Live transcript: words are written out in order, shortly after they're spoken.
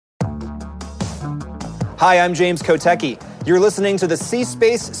Hi, I'm James Kotecki. You're listening to the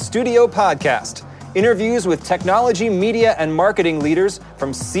C-Space Studio Podcast. Interviews with technology, media, and marketing leaders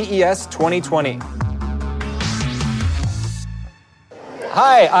from CES 2020.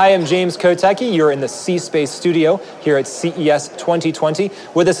 Hi, I am James Kotecki. You're in the C-Space studio here at CES 2020.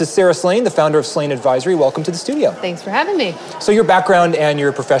 With us is Sara Slane, the founder of Slane Advisory. Welcome to the studio. Thanks for having me. So your background and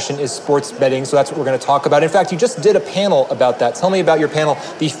your profession is sports betting, so that's what we're going to talk about. In fact, you just did a panel about that. Tell me about your panel,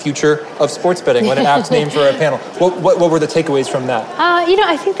 The Future of Sports Betting. What an apt name for a panel. What were the takeaways from that?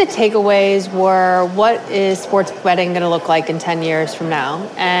 I think the takeaways were, what is sports betting going to look like in 10 years from now?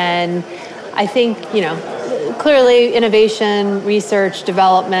 And I think, clearly innovation, research,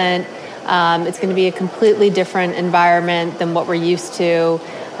 development, it's going to be a completely different environment than what we're used to.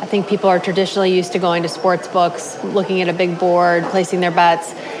 I think people are traditionally used to going to sports books, looking at a big board, placing their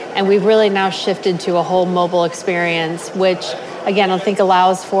bets, and we've really now shifted to a whole mobile experience, which, again, I think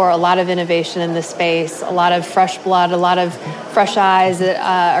allows for a lot of innovation in this space, a lot of fresh blood, a lot of fresh eyes that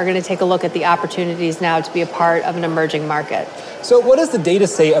are going to take a look at the opportunities now to be a part of an emerging market. So what does the data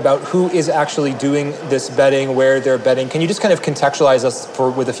say about who is actually doing this betting, where they're betting? Can you just kind of contextualize us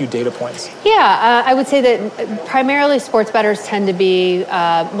with a few data points? Yeah, I would say that primarily sports bettors tend to be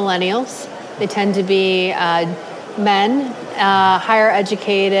millennials. They tend to be men, higher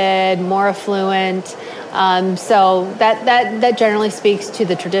educated, more affluent. So that generally speaks to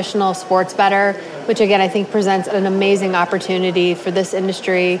the traditional sports bettor, which again I think presents an amazing opportunity for this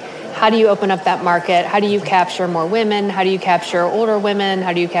industry. How do you open up that market? How do you capture more women? How do you capture older women?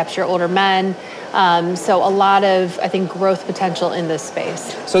 How do you capture older men? So a lot of, I think, growth potential in this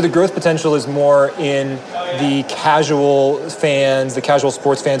space. So the growth potential is more in the casual fans, the casual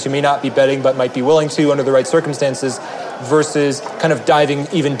sports fans who may not be betting but might be willing to under the right circumstances, versus kind of diving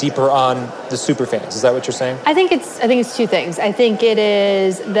even deeper on the super fans. Is that what you're saying? I think it's two things. I think it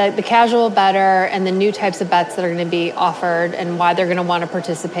is the casual bettor and the new types of bets that are going to be offered and why they're going to want to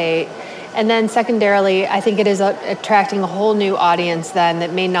participate. And then secondarily, I think it is attracting a whole new audience then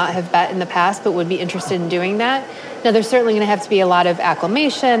that may not have bet in the past but would be interested in doing that. Now, there's certainly going to have to be a lot of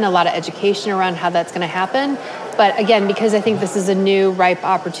acclimation, a lot of education around how that's going to happen. But again, because I think this is a new ripe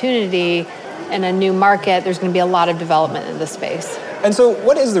opportunity and a new market, there's going to be a lot of development in this space. And so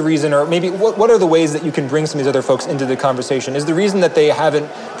what is the reason, or maybe what are the ways that you can bring some of these other folks into the conversation? Is the reason that they haven't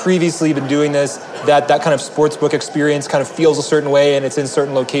previously been doing this, that kind of sportsbook experience kind of feels a certain way and it's in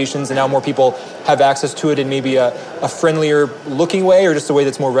certain locations and now more people have access to it in maybe a friendlier looking way, or just a way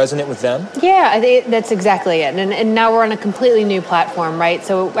that's more resonant with them? Yeah, I think that's exactly it. And now we're on a completely new platform, right?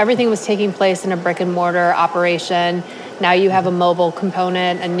 So everything was taking place in a brick and mortar operation. Now you have a mobile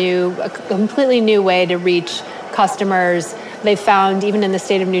component, a completely new way to reach customers. They found, even in the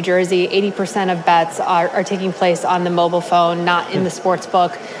state of New Jersey, 80% of bets are taking place on the mobile phone, not in the sports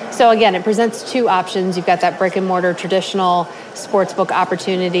book. So again, it presents two options. You've got that brick and mortar traditional sports book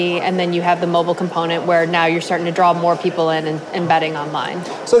opportunity, and then you have the mobile component where now you're starting to draw more people in and betting online.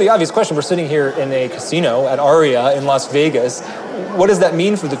 So the obvious question, we're sitting here in a casino at Aria in Las Vegas. What does that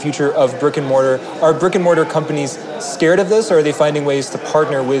mean for the future of brick and mortar? Are brick and mortar companies scared of this, or are they finding ways to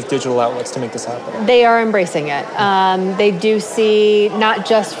partner with digital outlets to make this happen? They are embracing it. They do see, not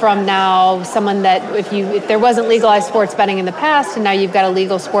just from now, someone that if there wasn't legalized sports betting in the past and now you've got a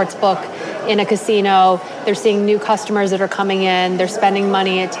legal sports book in a casino, they're seeing new customers that are coming in, they're spending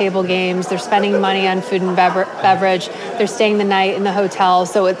money at table games, they're spending money on food and beverage, they're staying the night in the hotel,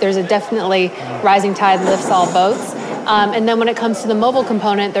 so there's a definitely rising tide lifts all boats. And then when it comes to the mobile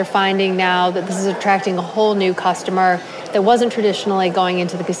component, they're finding now that this is attracting a whole new customer that wasn't traditionally going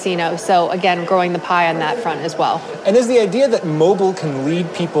into the casino. So again, growing the pie on that front as well. And is the idea that mobile can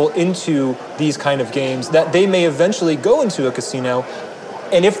lead people into these kind of games, that they may eventually go into a casino?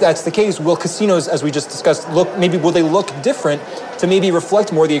 And if that's the case, will casinos, as we just discussed, will they look different to maybe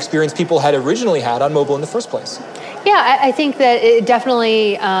reflect more the experience people had originally had on mobile in the first place? Yeah, I think that it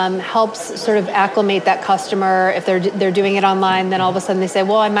definitely helps sort of acclimate that customer. If they're doing it online, then all of a sudden they say,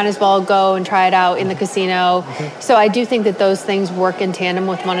 well, I might as well go and try it out in the casino. Mm-hmm. So I do think that those things work in tandem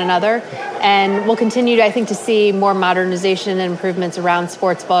with one another. And we'll continue, to see more modernization and improvements around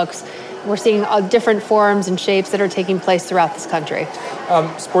sports books. We're seeing different forms and shapes that are taking place throughout this country.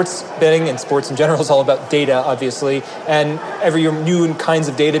 Sports betting and sports in general is all about data, obviously. And every year new kinds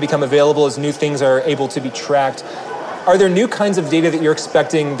of data become available as new things are able to be tracked. Are there new kinds of data that you're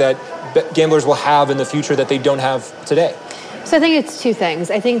expecting that gamblers will have in the future that they don't have today? So I think it's two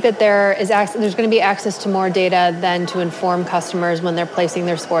things. I think that there's going to be access to more data then to inform customers when they're placing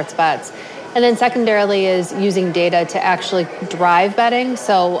their sports bets. And then secondarily is using data to actually drive betting.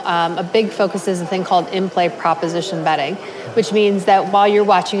 So a big focus is a thing called in-play proposition betting, which means that while you're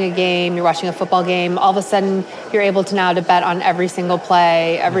watching a game, you're watching a football game, all of a sudden you're able to now to bet on every single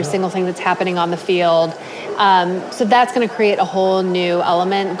play, every single thing that's happening on the field. So that's going to create a whole new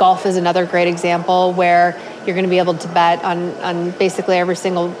element. Golf is another great example where you're going to be able to bet on basically every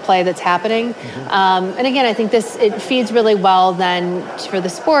single play that's happening. And again, I think it feeds really well then for the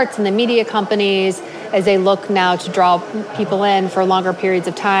sports and the media companies as they look now to draw people in for longer periods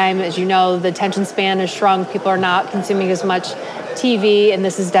of time. As you know, the attention span has shrunk. People are not consuming as much TV, and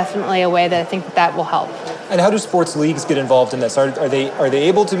this is definitely a way that I think that will help. And how do sports leagues get involved in this? Are they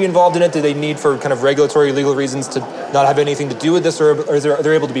able to be involved in it? Do they need, for kind of regulatory, legal reasons, to not have anything to do with this, or are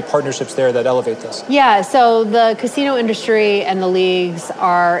there able to be partnerships there that elevate this? Yeah, so the casino industry and the leagues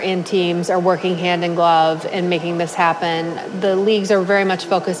and teams are working hand in glove in making this happen. The leagues are very much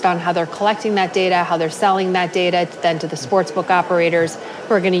focused on how they're collecting that data, how they're selling that data then to the sportsbook operators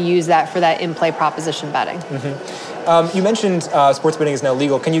who are going to use that for that in-play proposition betting. You mentioned sports betting is now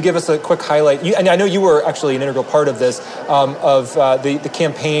legal. Can you give us a quick highlight? And I know you were actually an integral part of this, of the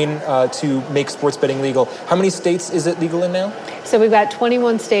campaign to make sports betting legal. How many states is it legal in now? So we've got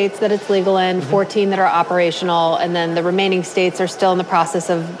 21 states that it's legal in, 14 that are operational, and then the remaining states are still in the process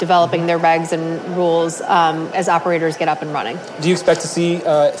of developing their regs and rules as operators get up and running. Do you expect to see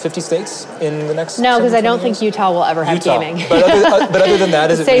 50 states in the next? No, because I don't think Utah will ever have gaming. But other than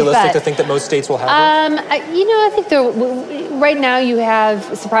that, is it realistic to think that most states will have it? I think right now you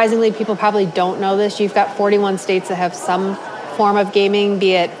have, surprisingly, people probably don't know this, you've got 41 states that have some form of gaming,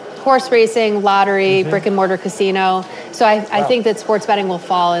 be it horse racing, lottery, brick and mortar casino. So I think that sports betting will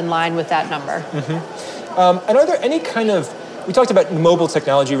fall in line with that number. And are there any we talked about mobile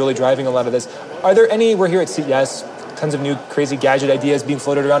technology really driving a lot of this. Are there we're here at CES, tons of new crazy gadget ideas being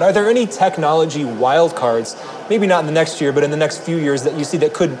floated around. Are there any technology wildcards, maybe not in the next year, but in the next few years that you see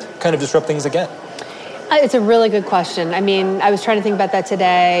that could kind of disrupt things again? It's a really good question. I mean, I was trying to think about that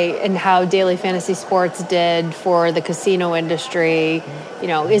today and how daily fantasy sports did for the casino industry. You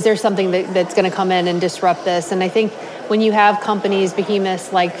know, is there something that's going to come in and disrupt this? And I think when you have companies,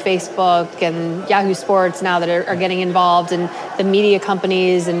 behemoths like Facebook and Yahoo Sports now that are getting involved, and the media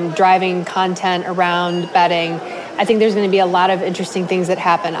companies and driving content around betting, I think there's going to be a lot of interesting things that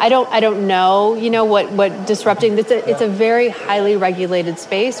happen. I don't know, what disrupting. It's a very highly regulated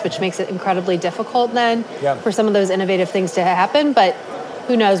space, which makes it incredibly difficult then for some of those innovative things to happen. But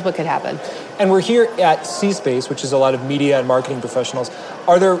who knows what could happen? And we're here at C-Space, which is a lot of media and marketing professionals.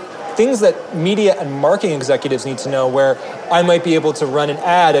 Are there things that media and marketing executives need to know where I might be able to run an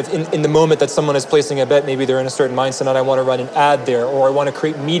ad in the moment that someone is placing a bet? Maybe they're in a certain mindset and I want to run an ad there, or I want to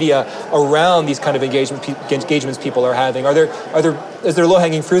create media around these kind of engagements people are having. Is there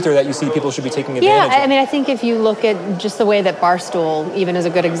low-hanging fruit there that you see people should be taking advantage of? Yeah, I mean, I think if you look at just the way that Barstool even is a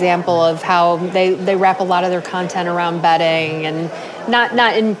good example of how they wrap a lot of their content around betting, and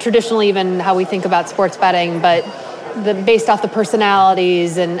not in traditional even how we think about sports betting, but based off the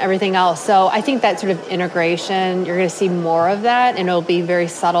personalities and everything else. So I think that sort of integration, you're going to see more of that, and it'll be very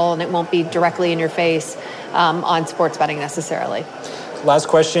subtle, and it won't be directly in your face on sports betting necessarily. Last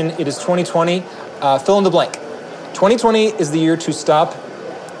question. It is 2020. Fill in the blank. 2020 is the year to stop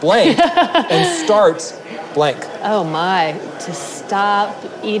blank and start blank. Oh my, to stop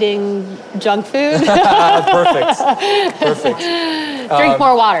eating junk food? Perfect. Drink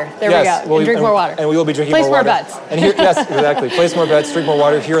more water. There we go. Drink more water. And we will be drinking more water. Place more bets. And here, yes, exactly. Place more bets, drink more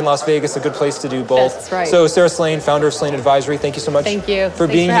water. Here in Las Vegas, a good place to do both. That's right. So Sara Slane, founder of Slane Advisory, thank you so much Thank you. for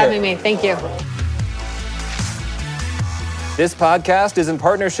being here. Thanks for having me. Thank you. This podcast is in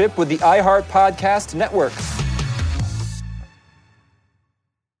partnership with the iHeart Podcast Network.